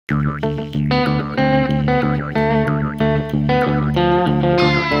In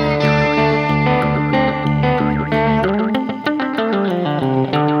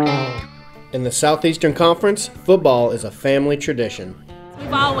the Southeastern Conference, football is a family tradition.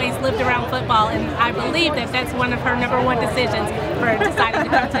 We've always lived around football, and I believe that that's one of her #1 decisions for deciding to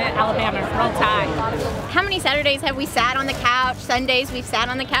come to Alabama. Roll Tide. How many Saturdays have we sat on the couch? Sundays we've sat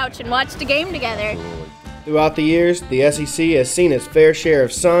on the couch and watched a game together. Throughout the years, the SEC has seen its fair share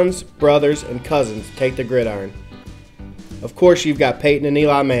of sons, brothers, and cousins take the gridiron. Of course, you've got Peyton and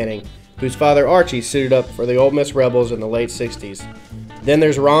Eli Manning, whose father Archie suited up for the Ole Miss Rebels in the late 60s. Then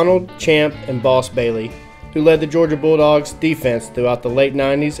there's Ronald, Champ, and Boss Bailey, who led the Georgia Bulldogs defense throughout the late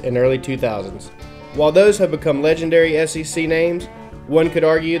 90s and early 2000s. While those have become legendary SEC names, one could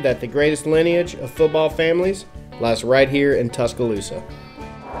argue that the greatest lineage of football families lies right here in Tuscaloosa.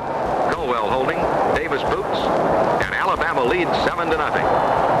 Colwell holding, Davis boots, and Alabama leads 7-0.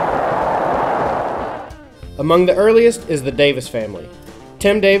 Among the earliest is the Davis family.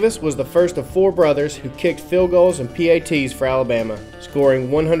 Tim Davis was the first of 4 brothers who kicked field goals and PATs for Alabama,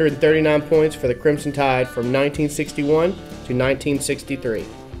 scoring 139 points for the Crimson Tide from 1961 to 1963.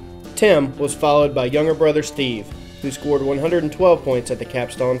 Tim was followed by younger brother Steve, who scored 112 points at the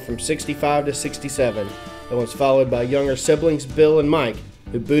capstone from 65 to 67, and was followed by younger siblings Bill and Mike,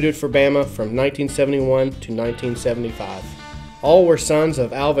 who booted for Bama from 1971 to 1975. All were sons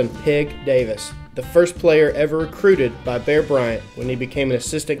of Alvin "Pig" Davis, the first player ever recruited by Bear Bryant when he became an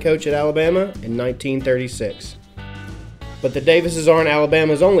assistant coach at Alabama in 1936. But the Davises aren't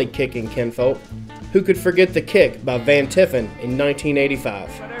Alabama's only kicking kinfolk. Who could forget the kick by Van Tiffin in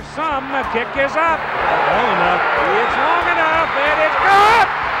 1985? There's some, the kick is up. Long enough. It's long enough. It is good.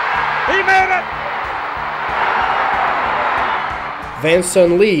 He made it. Van's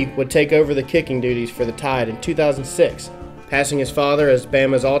son Lee would take over the kicking duties for the Tide in 2006, passing his father as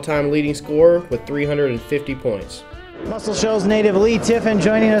Bama's all-time leading scorer with 350 points. Muscle Shoals native Lee Tiffin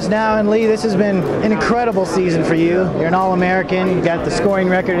joining us now. And Lee, this has been an incredible season for you. You're an All-American. You got the scoring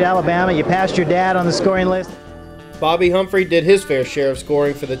record at Alabama. You passed your dad on the scoring list. Bobby Humphrey did his fair share of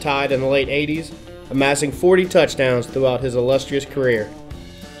scoring for the Tide in the late 80s, amassing 40 touchdowns throughout his illustrious career.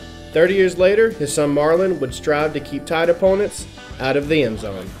 30 years later, his son Marlon would strive to keep Tide opponents out of the end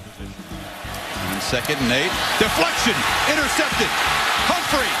zone. On 2nd and 8, deflection, intercepted,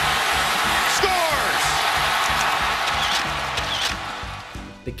 Humphrey scores!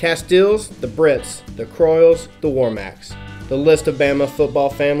 The Castills, the Brits, the Croyles, the Warmacks. The list of Bama football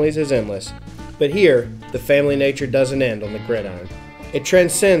families is endless. But here, the family nature doesn't end on the gridiron. It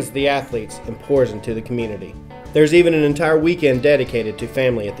transcends the athletes and pours into the community. There's even an entire weekend dedicated to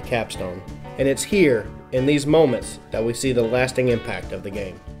family at the capstone. And it's here, in these moments, that we see the lasting impact of the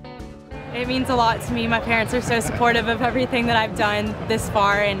game. It means a lot to me. My parents are so supportive of everything that I've done this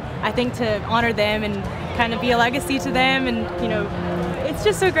far, and I think to honor them and kind of be a legacy to them, and it's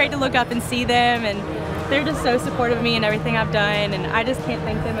just so great to look up and see them, and they're just so supportive of me and everything I've done, and I just can't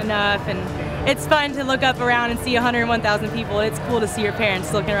thank them enough. And it's fun to look up around and see 101,000 people. It's cool to see your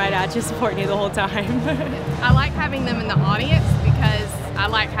parents looking right at you, supporting you the whole time. I like having them in the audience because I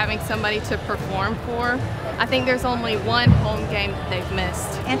like having somebody to perform for. I think there's only one home game that they've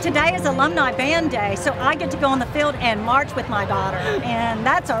missed. And today is Alumni Band Day, so I get to go on the field and march with my daughter, and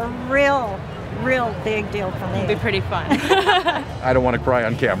that's a real big deal for me. It'll be pretty fun. I don't want to cry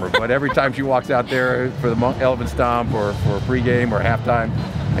on camera, but every time she walks out there for the Elephant Stomp or for pregame or halftime,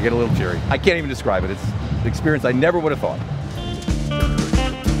 I get a little teary. I can't even describe it. It's an experience I never would have thought.